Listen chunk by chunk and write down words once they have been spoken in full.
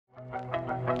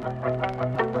2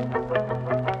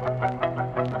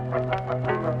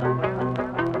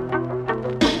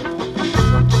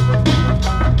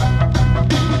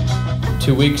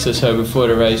 weeks or so before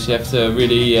the race, you have to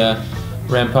really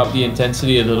ramp up the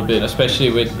intensity a little bit,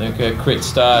 especially with like a crit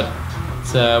start.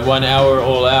 It's 1 hour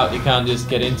all out. You can't just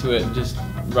get into it and just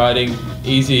riding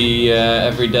easy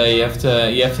every day. You have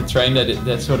to train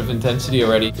that sort of intensity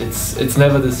already. It's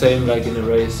never the same like in a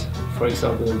race. For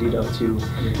example, in lead up to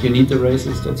you need the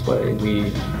races. That's why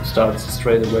we start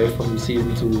straight away from the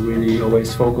season to really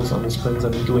always focus on the sprints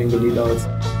and doing the lead outs.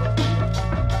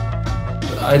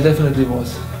 I definitely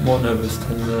was more nervous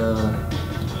than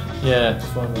yeah,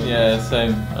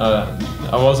 same.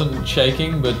 I wasn't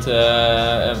shaking, but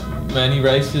many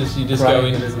races you just go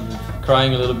in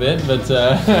crying a little bit, but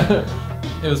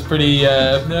it was pretty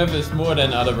nervous more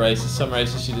than other races. Some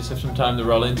races you just have some time to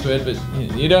roll into it, but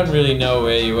you don't really know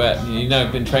where you're at. You know,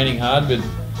 you've been training hard, but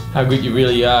how good you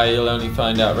really are, you'll only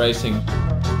find out racing.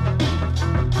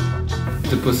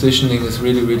 The positioning is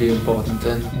really, really important,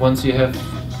 and once you have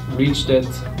reached that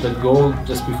goal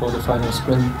just before the final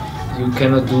sprint, you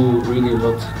cannot do really a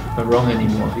lot wrong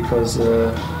anymore, because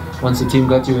once the team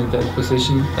got you in that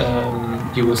position,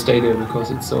 you will stay there because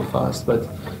it's so fast. But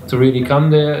to really come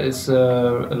there is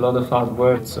a lot of hard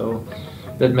work, so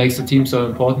that makes the team so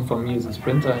important for me as a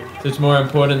sprinter. So it's more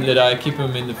important that I keep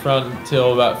them in the front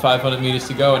till about 500 meters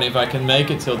to go, and if I can make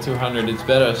it till 200 it's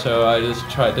better. So I just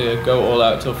tried to go all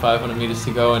out till 500 meters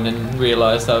to go, and then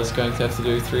realized I was going to have to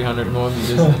do 300 more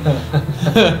meters.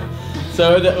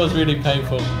 So that was really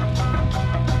painful.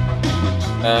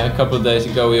 A couple of days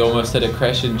ago we almost had a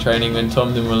crash in training when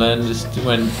Tom Dumoulin just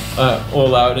went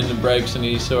all out in the brakes and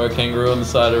he saw a kangaroo on the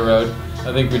side of the road.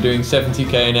 I think we're doing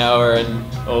 70k an hour and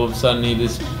all of a sudden he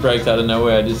just braked out of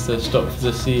nowhere just to stop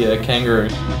to see a kangaroo.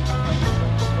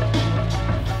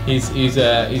 He's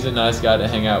a nice guy to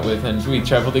hang out with, and we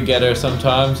travel together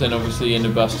sometimes, and obviously in the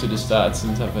bus to the starts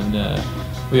and stuff, and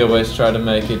we always try to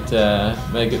make it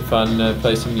fun,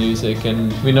 play some music,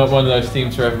 and we're not one of those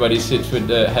teams where everybody sits with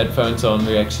the headphones on.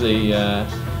 We actually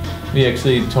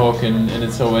talk, and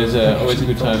it's always a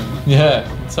good time. Yeah,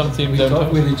 some teams don't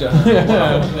talk with each other.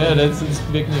 Yeah, that's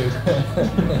big news.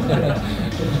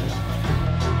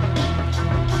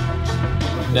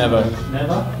 Never.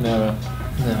 Never? Never.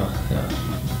 No.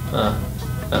 No.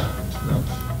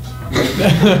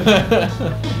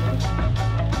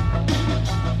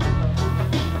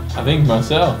 I think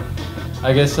Marcel.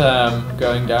 I guess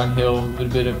going downhill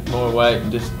with a bit more weight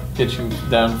and just get you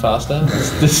down faster.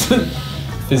 It's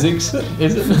physics,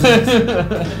 is it?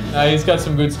 He's got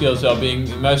some good skills. So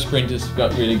most sprinters have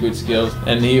got really good skills,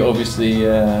 and he obviously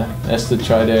has to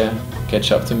try to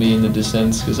catch up to me in the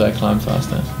descents because I climb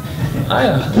faster.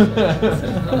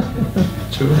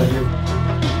 True.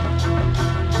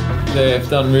 They have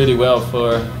done really well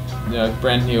for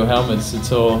brand new helmets.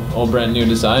 It's all brand new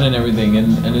design and everything,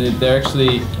 and they're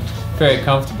actually very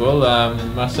comfortable.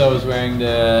 Marcel was wearing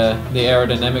the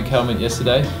aerodynamic helmet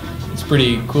yesterday. It's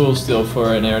pretty cool still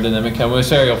for an aerodynamic helmet.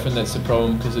 Very often that's the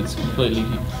problem because it's completely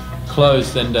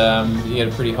closed and you get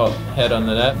a pretty hot head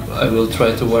under that. I will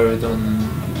try to wear it on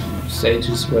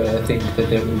stages where I think that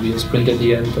there will be a sprint at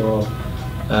the end, or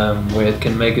where it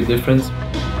can make a difference.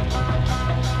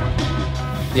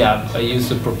 Yeah, I use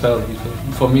the Propel because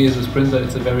for me as a sprinter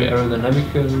it's a very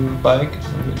aerodynamic bike.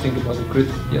 When you think about the grid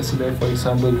yesterday, for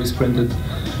example, we sprinted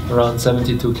around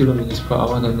 72 kilometers per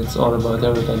hour, and it's all about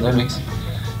aerodynamics,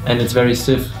 and it's very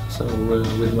stiff. So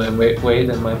with my weight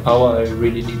and my power, I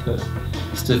really need a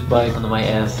stiff bike on my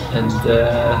ass, and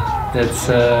that's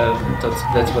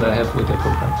what I have with the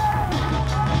Propel.